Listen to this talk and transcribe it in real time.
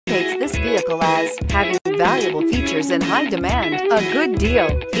this vehicle as having valuable features in high demand. A good deal.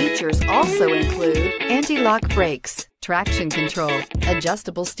 Features also include anti-lock brakes, traction control,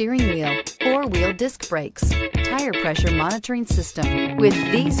 adjustable steering wheel, four-wheel disc brakes, tire pressure monitoring system. With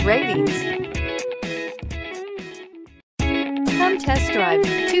these ratings, come test drive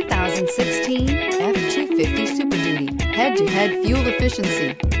 2016 F-250 Super Duty. Head-to-head fuel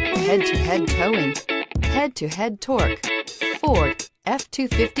efficiency, head-to-head towing, head-to-head torque. Ford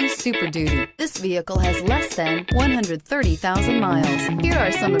F-250 Super Duty. This vehicle has less than 130,000 miles. Here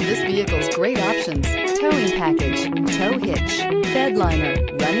are some of this vehicle's great options: towing package, tow hitch, bed liner,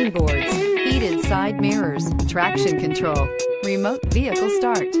 running boards, heated side mirrors, traction control, remote vehicle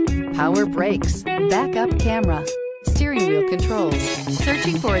start, power brakes, backup camera, steering wheel controls.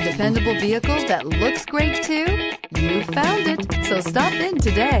 Searching for a dependable vehicle that looks great too? You found it, so stop in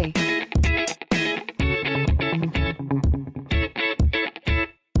today.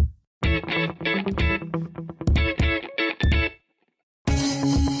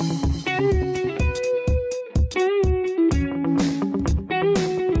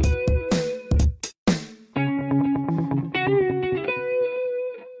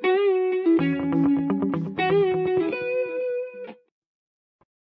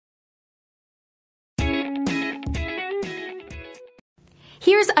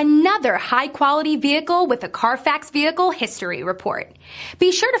 Here's another high-quality vehicle with a Carfax Vehicle History Report.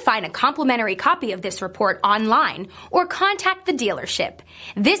 Be sure to find a complimentary copy of this report online or contact the dealership.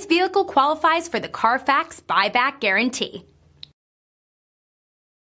 This vehicle qualifies for the Carfax Buyback Guarantee.